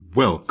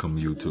Welcome,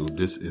 YouTube.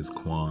 This is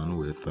Quan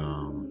with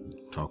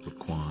Talk with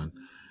Quan,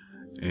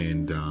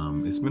 and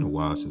it's been a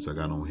while since I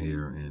got on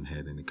here and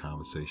had any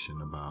conversation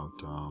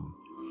about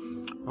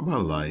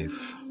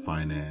life,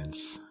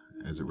 finance,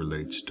 as it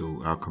relates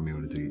to our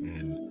community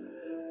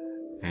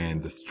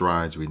and the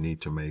strides we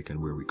need to make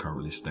and where we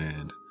currently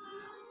stand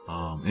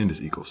in this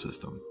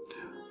ecosystem.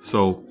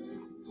 So,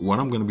 what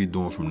I'm going to be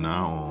doing from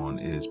now on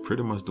is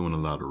pretty much doing a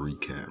lot of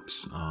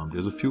recaps.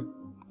 There's a few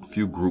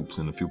groups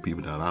and a few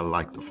people that I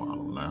like to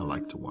follow, I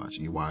like to watch.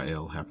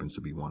 EYL happens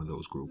to be one of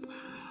those groups.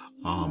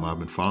 I've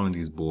been following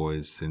these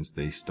boys since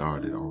they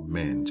started, or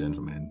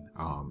gentlemen,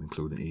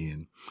 including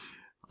Ian.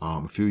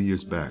 A few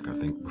years back, I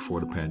think before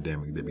the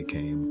pandemic, they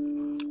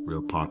became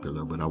real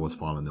popular, but I was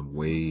following them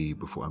way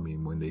before.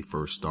 When they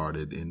first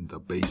started in the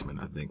basement,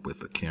 I think, with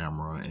the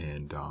camera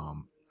and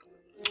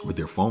with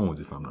their phones,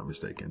 if I'm not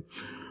mistaken.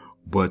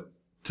 But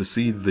to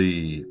see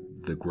the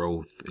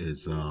growth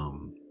is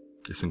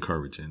it's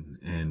encouraging,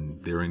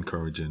 and they're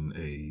encouraging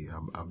a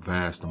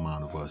vast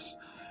amount of us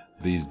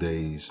these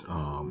days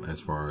as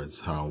far as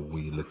how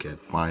we look at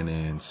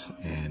finance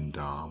and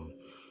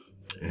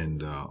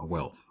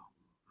wealth.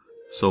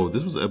 So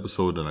this was an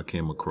episode that I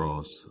came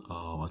across.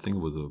 I think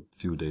it was a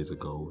few days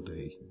ago.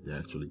 They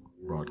actually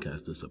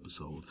broadcast this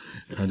episode,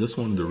 and I just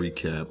wanted to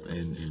recap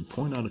and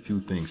point out a few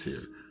things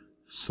here.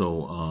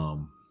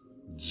 So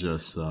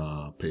just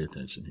pay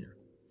attention here.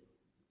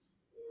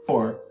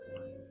 Or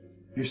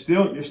you're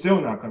still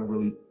not going to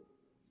really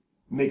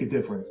make a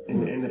difference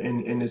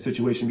in this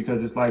situation,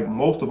 because it's like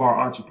most of our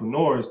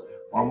entrepreneurs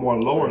are more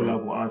lower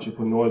level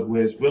entrepreneurs,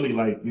 where it's really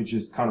like you're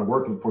just kind of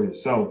working for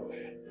yourself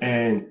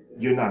and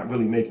you're not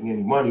really making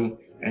any money.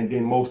 And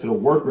then most of the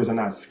workers are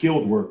not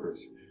skilled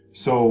workers.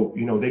 So,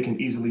 they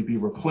can easily be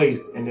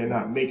replaced, and they're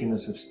not making a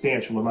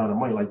substantial amount of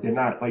money. Like, they're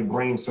not like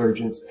brain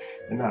surgeons.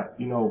 They're not,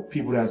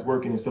 people that's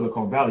working in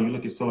Silicon Valley. You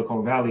look at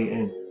Silicon Valley,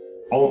 and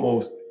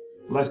almost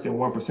less than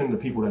 1% of the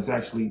people that's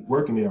actually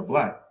working there are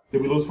black.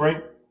 Did we lose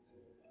Frank?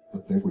 I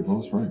think we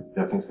lost Frank.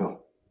 Yeah, I think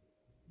so.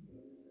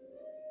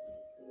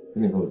 He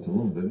didn't go to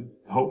Tulum, did he?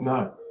 Hope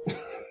not.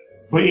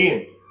 But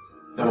Ian,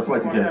 That's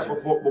like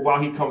but while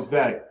he comes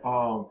back,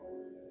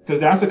 because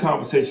that's a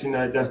conversation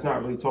that's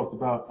not really talked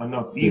about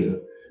enough either. Yeah.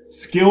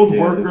 Skilled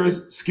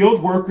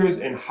workers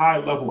and high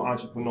level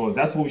entrepreneurs.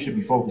 That's what we should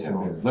be focusing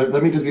on.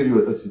 Let me just give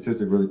you a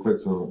statistic really quick.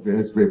 So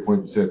it's a great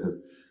point you said, because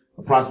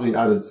approximately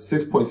out of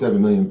 6.7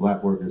 million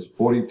black workers,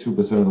 42%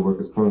 of the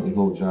workers currently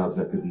hold jobs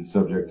that could be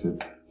subject to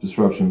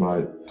disruption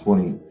by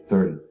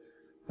 2030.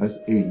 That's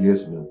 8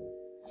 years from now.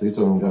 So you're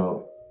talking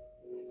about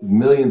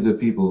millions of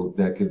people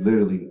that could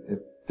literally, if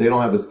they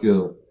don't have a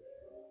skill,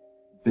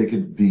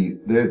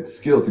 their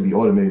skill could be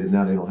automated.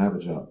 Now they don't have a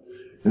job.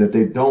 And if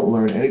they don't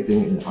learn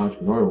anything in the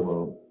entrepreneurial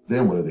world,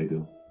 then what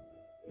do?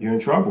 You're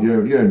in trouble.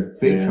 You're in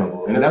big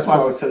trouble. And that's why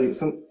I was telling you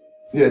some.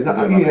 Yeah, no,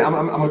 I'm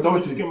gonna throw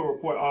it to Give you. him a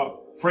report.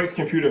 Frank's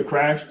computer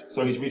crashed,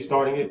 so he's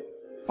restarting it.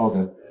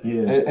 Okay.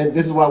 Yeah. And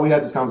this is why we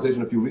had this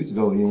conversation a few weeks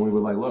ago, Ian. We were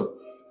like, look,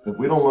 if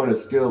we don't learn a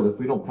skill, if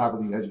we don't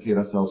properly educate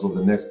ourselves over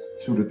the next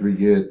 2 to 3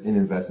 years in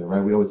investing,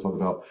 right? We always talk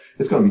about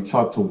it's going to be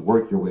tough to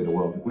work your way to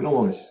wealth. If we don't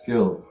learn a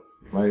skill,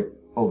 right,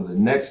 over the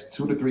next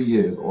 2 to 3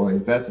 years, or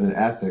invest in an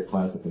asset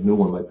class, like a new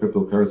one like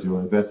cryptocurrency,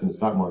 or invest in the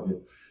stock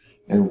market,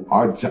 and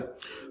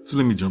So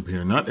let me jump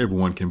here. Not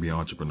everyone can be an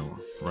entrepreneur,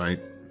 right?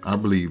 I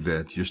believe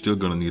that you're still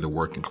going to need a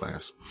working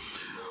class.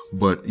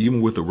 But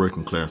even with a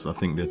working class, I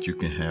think that you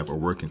can have a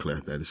working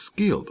class that is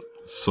skilled.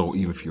 So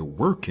even if you're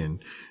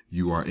working,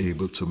 you are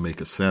able to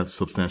make a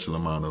substantial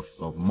amount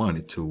of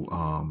money to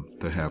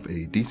have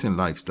a decent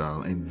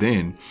lifestyle. And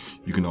then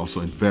you can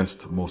also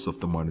invest most of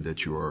the money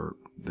that you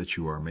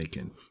are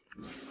making.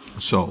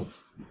 So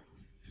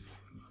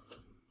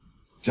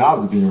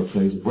jobs are being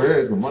replaced.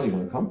 Where is the money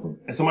going to come from?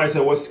 And somebody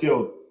said, what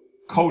skill?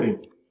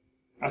 Coding.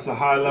 That's a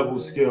high level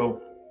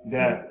skill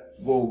that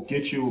will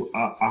get you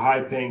a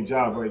high paying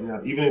job right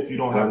now, even if you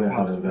don't have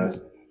how to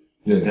invest.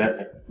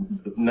 Yeah.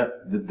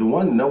 The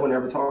one no one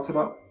ever talks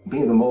about,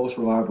 being the most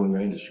reliable in your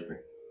industry.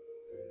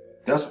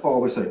 That's what I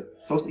always say.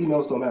 Those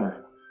emails don't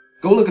matter.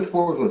 Go look at the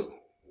Forbes list.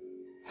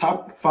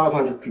 Top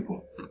 500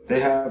 people. They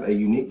have a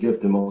unique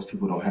gift that most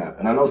people don't have.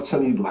 And I know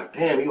some of you be like,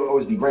 damn, you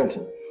always be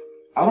ranting.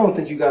 I don't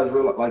think you guys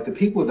realize, like, the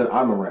people that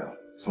I'm around.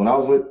 So when I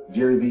was with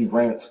Gary Vee,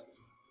 Grants,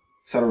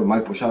 shout out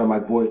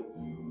Mike Boyd,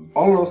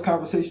 all of those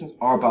conversations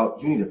are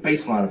about you need a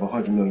baseline of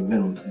 100 million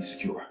minimum to be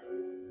secure.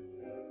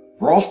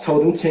 Ross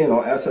told them 10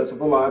 on assets of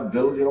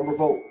reliability on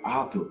revolt.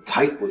 I feel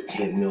tight with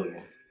 10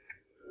 million.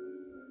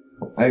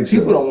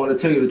 People don't want to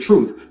tell you the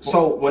truth.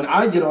 So when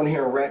I get on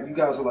here and rant, you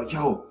guys are like,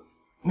 yo,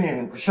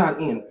 man,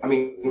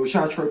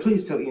 Rashad Troy,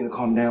 please tell Ian to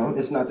calm down.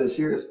 It's not that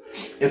serious.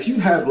 If you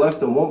have less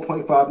than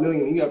 1.5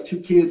 million and you have 2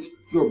 kids,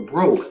 you're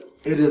broke.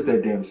 It is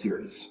that damn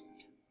serious.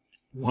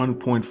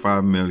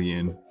 1.5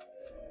 million,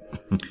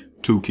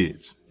 2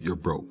 kids, you're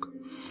broke.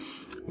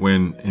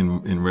 When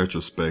in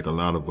retrospect, a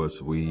lot of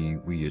us we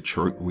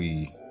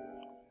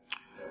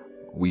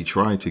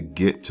try to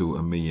get to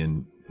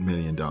 $1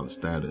 million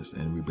status,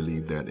 and we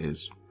believe that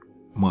is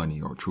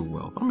money or true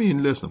wealth. I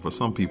mean, listen, for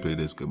some people it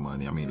is good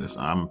money. I mean,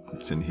 listen, I'm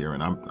sitting here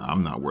and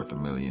I'm not worth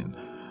 $1 million.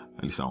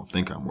 At least I don't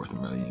think I'm worth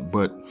 $1 million,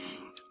 but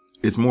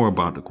it's more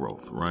about the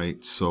growth,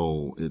 right?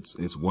 So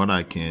it's what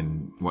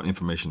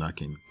information I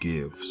can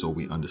give so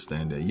we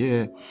understand that,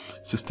 yeah,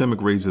 systemic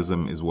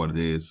racism is what it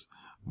is,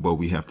 but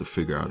we have to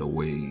figure out a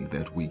way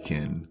that we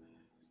can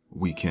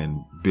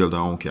build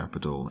our own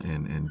capital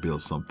and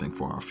build something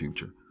for our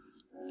future.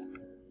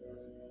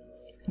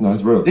 No,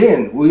 it's real.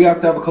 Then we have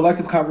to have a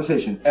collective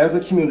conversation as a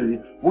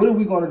community. What are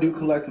we going to do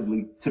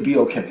collectively to be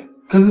okay?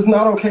 Because it's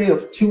not okay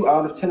if 2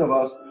 out of 10 of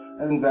us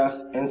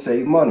invest and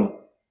save money.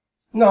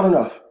 Not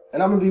enough.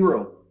 And I'm going to be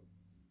real.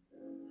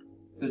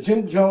 The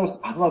Jim Jones,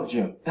 I love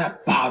Jim.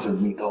 That bothered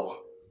me though.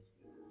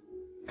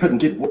 Couldn't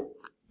get work.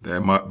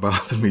 That might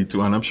bother me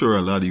too. And I'm sure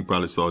a lot of you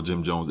probably saw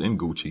Jim Jones in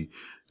Gucci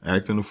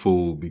acting a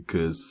fool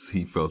because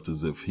he felt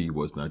as if he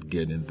was not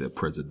getting the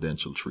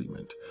presidential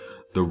treatment,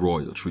 the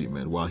royal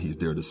treatment, while he's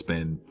there to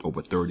spend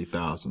over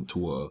 $30,000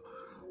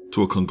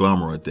 to a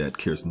conglomerate that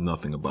cares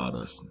nothing about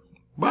us.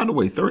 By the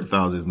way,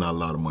 $30,000 is not a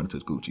lot of money to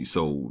Gucci.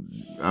 So,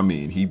 I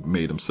mean, he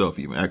made himself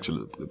even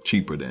actually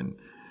cheaper than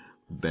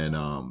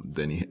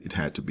it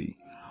had to be.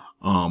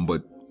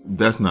 But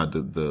that's not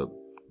the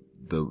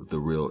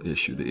real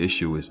issue. The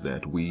issue is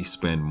that we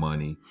spend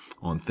money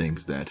on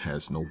things that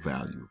has no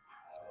value.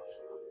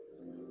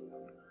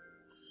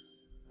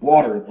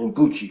 Water and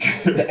Gucci.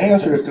 The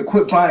answer is to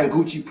quit buying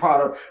Gucci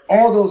product.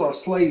 All those are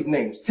slave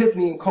names.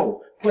 Tiffany and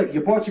Co. Wait,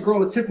 you bought your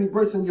girl a Tiffany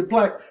bracelet and you're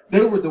black.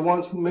 They were the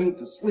ones who made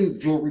the slave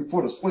jewelry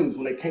for the slaves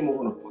when they came over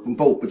on a fucking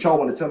boat. But y'all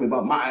want to tell me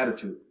about my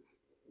attitude.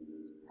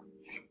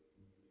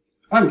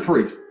 I'm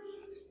free.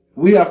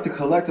 We have to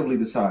collectively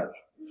decide.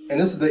 And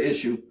this is the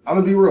issue. I'm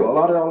going to be real. A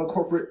lot of y'all in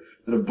corporate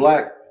that are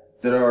black,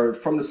 that are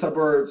from the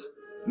suburbs,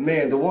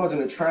 man, the ones in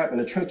the trap and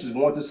the trenches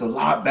want this a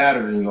lot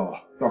better than y'all.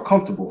 Y'all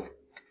comfortable.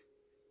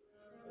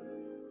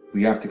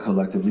 We have to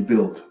collectively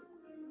build.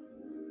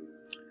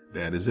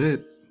 That is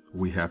it.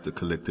 We have to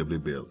collectively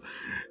build.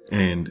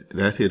 And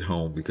that hit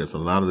home because a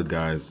lot of the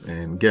guys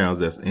and gals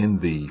that's in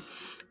the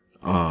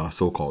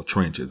so-called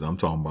trenches, I'm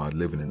talking about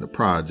living in the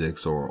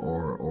projects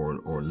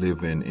or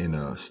living in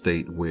a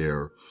state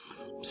where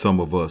some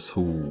of us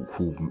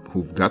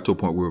who've got to a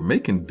point where we're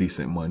making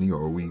decent money,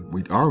 or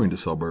we are in the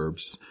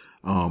suburbs,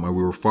 and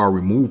we were far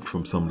removed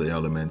from some of the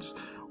elements,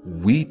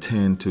 we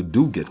tend to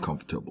get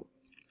comfortable.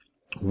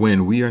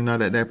 When we are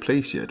not at that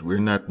place yet, we're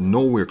not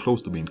nowhere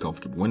close to being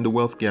comfortable. When the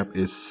wealth gap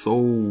is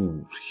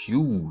so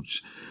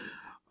huge,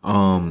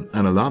 and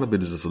a lot of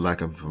it is just a lack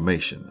of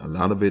information. A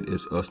lot of it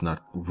is us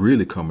not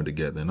really coming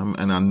together.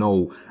 And I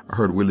know I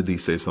heard Willie D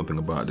say something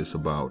about this,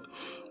 about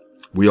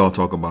we all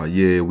talk about,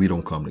 yeah, we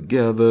don't come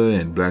together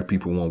and black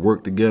people won't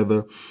work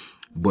together.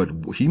 But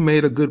he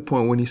made a good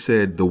point when he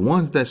said the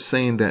ones that's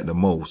saying that the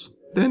most,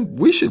 then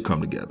we should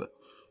come together.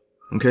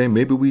 Okay,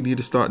 maybe we need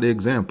to start the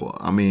example.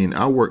 I mean,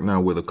 I work now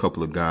with a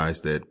couple of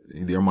guys that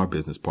they're my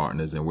business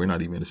partners and we're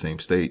not even in the same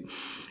state.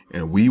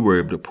 And we were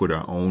able to put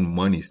our own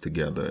monies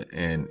together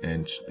and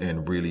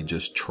really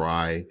just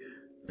try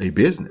a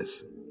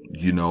business.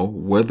 You know,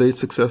 whether it's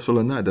successful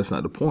or not, that's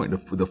not the point.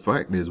 The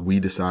fact is we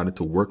decided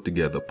to work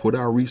together, put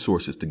our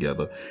resources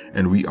together,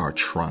 and we are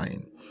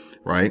trying,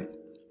 right?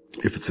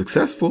 If it's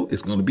successful,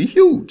 it's going to be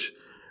huge.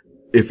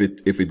 If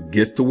it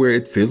gets to where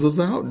it fizzles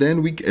out,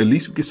 then at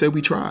least we can say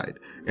we tried,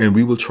 and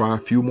we will try a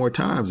few more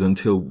times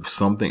until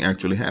something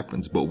actually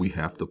happens, but we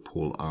have to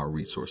pull our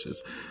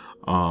resources.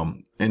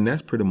 And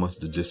that's pretty much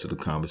the gist of the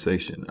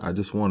conversation. I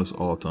just want us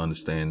all to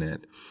understand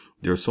that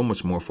there's so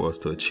much more for us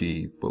to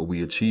achieve, but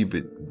we achieve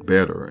it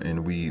better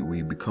and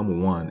we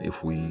become one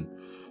if we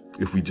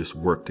just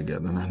work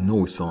together. And I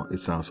know it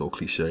sounds so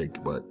cliche,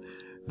 but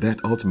that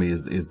ultimately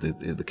is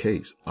the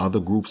case. Other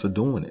groups are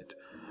doing it.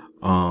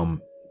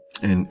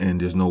 And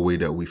there's no way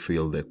that we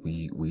feel that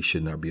we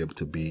should not be able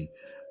to be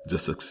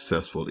just as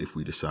successful if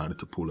we decided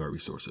to pool our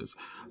resources.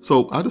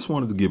 So I just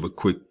wanted to give a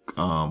quick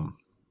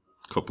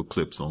couple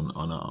clips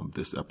on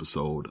this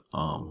episode.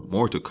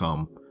 More to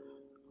come.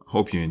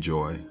 Hope you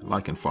enjoy.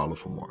 Like and follow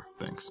for more.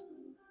 Thanks.